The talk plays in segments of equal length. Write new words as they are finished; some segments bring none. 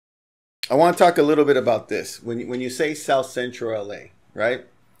I want to talk a little bit about this. When you say South Central LA, right?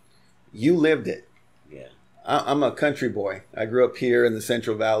 You lived it. Yeah. I'm a country boy. I grew up here in the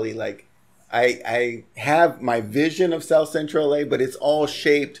Central Valley. Like, I have my vision of South Central LA, but it's all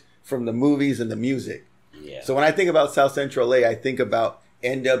shaped from the movies and the music. Yeah. So when I think about South Central LA, I think about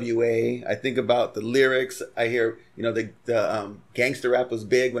NWA. I think about the lyrics. I hear, the gangster rap was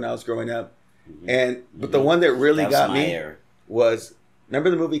big when I was growing up. But the one that really got me was, remember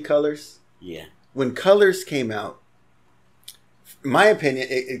the movie Colors? Yeah. When Colors came out, in my opinion,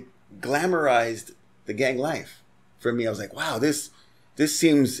 it glamorized the gang life for me. I was like, wow, this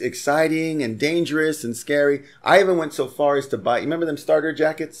seems exciting and dangerous and scary. I even went so far as to buy, you remember them starter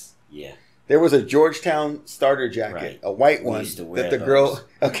jackets? Yeah. There was a Georgetown starter jacket, a white one that the girl.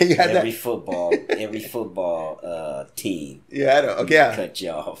 Okay, you had every that. football team. Yeah, Cut you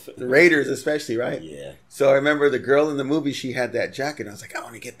off. The Raiders, especially, right? Yeah. So I remember the girl in the movie. She had that jacket. I was like, I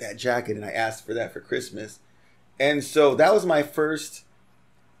want to get that jacket, and I asked for that for Christmas. And so that was my first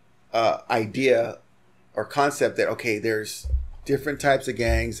idea or concept that there's different types of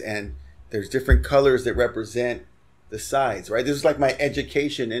gangs and there's different colors that represent the sides, right? This is like my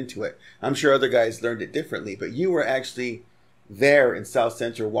education into it. I'm sure other guys learned it differently, but you were actually there in South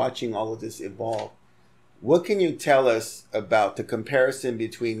Central watching all of this evolve. What can you tell us about the comparison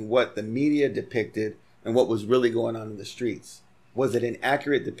between what the media depicted and what was really going on in the streets? Was it an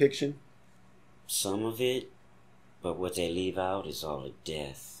accurate depiction? Some of it, but what they leave out is all the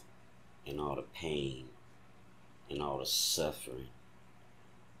death and all the pain and all the suffering.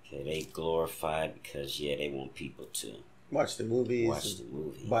 Okay, they glorify it because, they want people to watch the movies,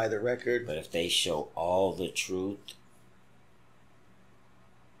 buy the record. But if they show all the truth,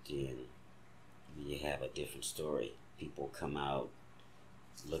 then you have a different story. People come out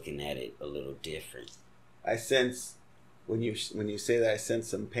looking at it a little different. I sense, when you say that, I sense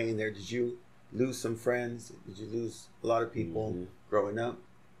some pain there. Did you lose some friends? Did you lose a lot of people growing up?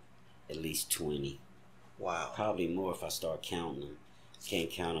 At least 20. Wow. Probably more if I start counting them.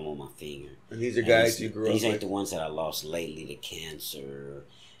 Can't count them on my finger. And these are guys you grew up with? These ain't the ones that I lost lately, the cancer,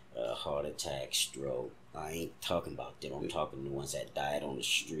 heart attack, stroke. I ain't talking about them. I'm talking the ones that died on the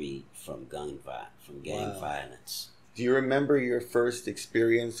street from gang violence. Do you remember your first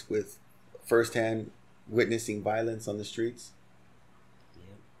experience with firsthand witnessing violence on the streets?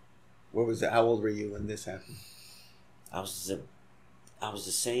 Yeah. What was it? How old were you when this happened? I was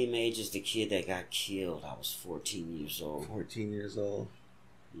the same age as the kid that got killed. I was 14 years old. 14 years old.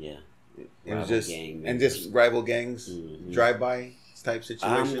 Yeah. It was just rival gangs, drive-by type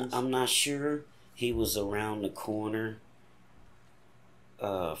situations. I'm not sure. He was around the corner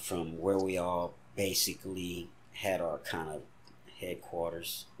from where we all basically had our kind of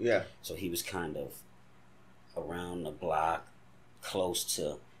headquarters. Yeah. So he was kind of around the block, close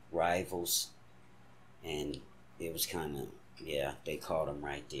to rivals, and it was kind of. Yeah, they caught him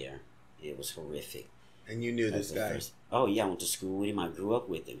right there. It was horrific. And you knew this guy? Oh, yeah, I went to school with him. I grew up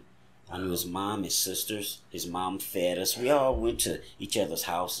with him. I knew his mom, his sisters. His mom fed us. We all went to each other's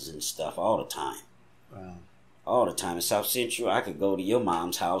houses and stuff all the time. Wow. All the time. In South Central, I could go to your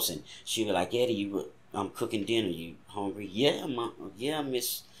mom's house and she'd be like, Eddie, I'm cooking dinner. You hungry? Yeah, Mom. Yeah,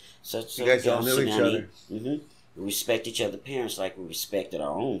 Miss such. You guys all knew each other. We respect each other's parents like we respected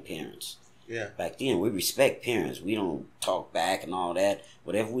our own parents. Yeah. Back then, we respect parents. We don't talk back and all that.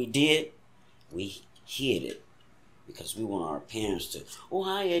 Whatever we did, we hid it. Because we want our parents to, oh,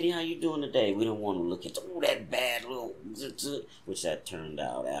 hi, Eddie, how you doing today? We don't want to look at, that bad little, which that turned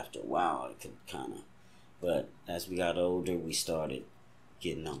out after a while. It could kind of, but as we got older, we started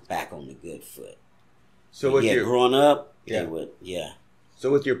getting them back on the good foot. So with your growing up, they would,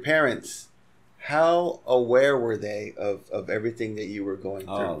 So with your parents, how aware were they of everything that you were going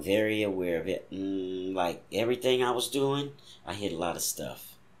through? Oh, very aware of it. Like everything I was doing, I hid a lot of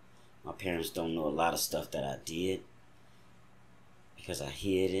stuff. My parents don't know a lot of stuff that I did because I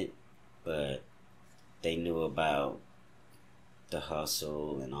hid it, but they knew about the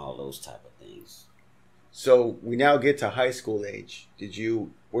hustle and all those type of things. So we now get to high school age.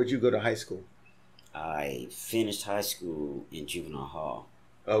 Where'd you go to high school? I finished high school in juvenile hall.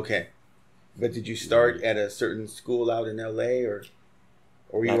 Okay. But did you start at a certain school out in LA or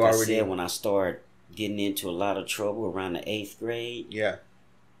were you already? Like I said, when I started getting into a lot of trouble around the 8th grade. Yeah.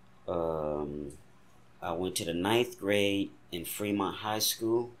 I went to the 9th grade in Fremont High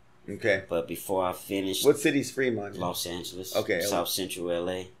School. Okay. But before I finished. What city's Fremont? Los Angeles. Okay. South Central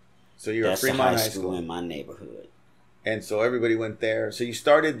LA. So you're at Fremont High School in my neighborhood. And so everybody went there. So you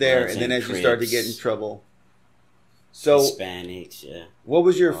started there, and then as you started to get in trouble. So Hispanics, yeah. What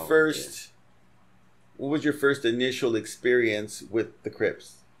was your first initial experience with the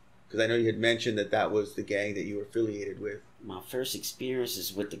Crips? Because I know you had mentioned that that was the gang that you were affiliated with. My first experience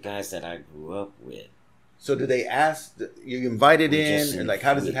is with the guys that I grew up with. So did they ask, you invited in, and like,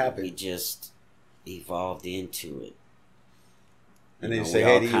 how does it happen? We just evolved into it. And then you say,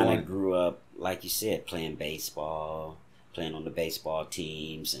 hey, do you want... We all kind of grew up, like you said, playing baseball, playing on the baseball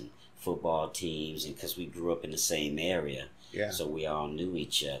teams and football teams, and because we grew up in the same area. Yeah. So we all knew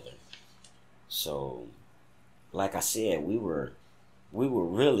each other. So, like I said, we were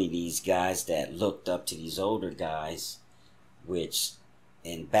really these guys that looked up to these older guys,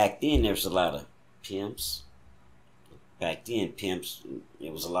 and back then there was a lot of pimps. Back then,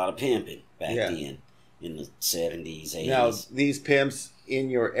 it was a lot of pimping back then in the 70s, 80s. Now, these pimps in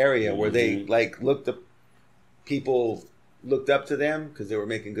your area, were they like people looked up to them because they were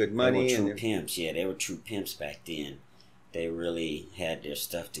making good money? They were true pimps, yeah. They were true pimps back then. They really had their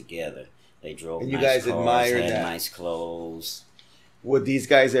stuff together. They drove and you nice guys cars, admired had that. Nice clothes. Would these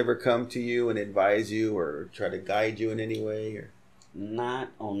guys ever come to you and advise you or try to guide you in any way? Or?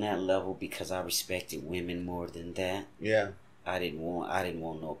 Not on that level, because I respected women more than that. Yeah. I didn't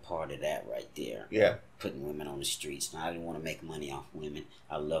want no part of that right there. Yeah. Putting women on the streets. Now, I didn't want to make money off women.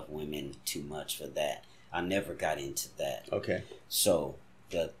 I love women too much for that. I never got into that. Okay. So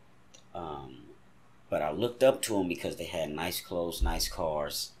but I looked up to them because they had nice clothes, nice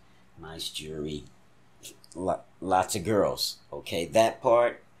cars, nice jewelry, lots of girls. Okay, that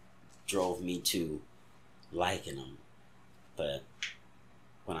part drove me to liking them. But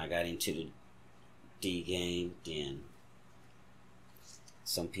when I got into the D game, then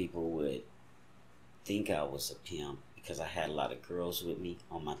some people would think I was a pimp because I had a lot of girls with me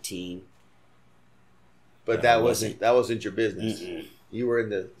on my team. But that wasn't your business. Mm-mm. You were in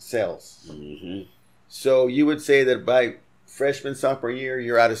the sales. Mm-hmm. So you would say that by freshman, sophomore year,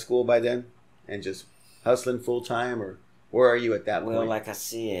 you're out of school by then and just hustling full time, or where are you at that point? Well, like I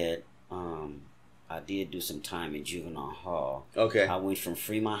said, I did do some time in juvenile hall. Okay. I went from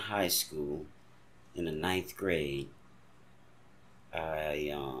Fremont High School in the 9th grade.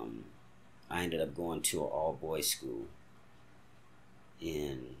 I ended up going to an all-boys school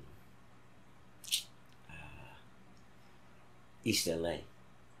in East LA.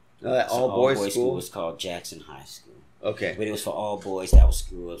 That all-boys school was called Jackson High School. Okay. But it was for all boys that was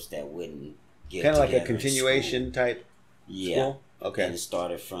screw-ups that wouldn't get kind of like a together in continuation school. type Yeah. school? Okay. And it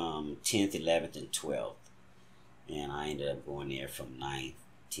started from 10th, 11th, and 12th. And I ended up going there from 9th,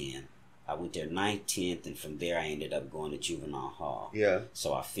 10th. I went there 9th, 10th, and from there I ended up going to juvenile hall. Yeah.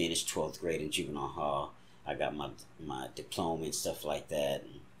 So I finished 12th grade in juvenile hall. I got my diploma and stuff like that.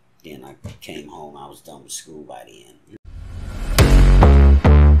 And then I came home. I was done with school by the end.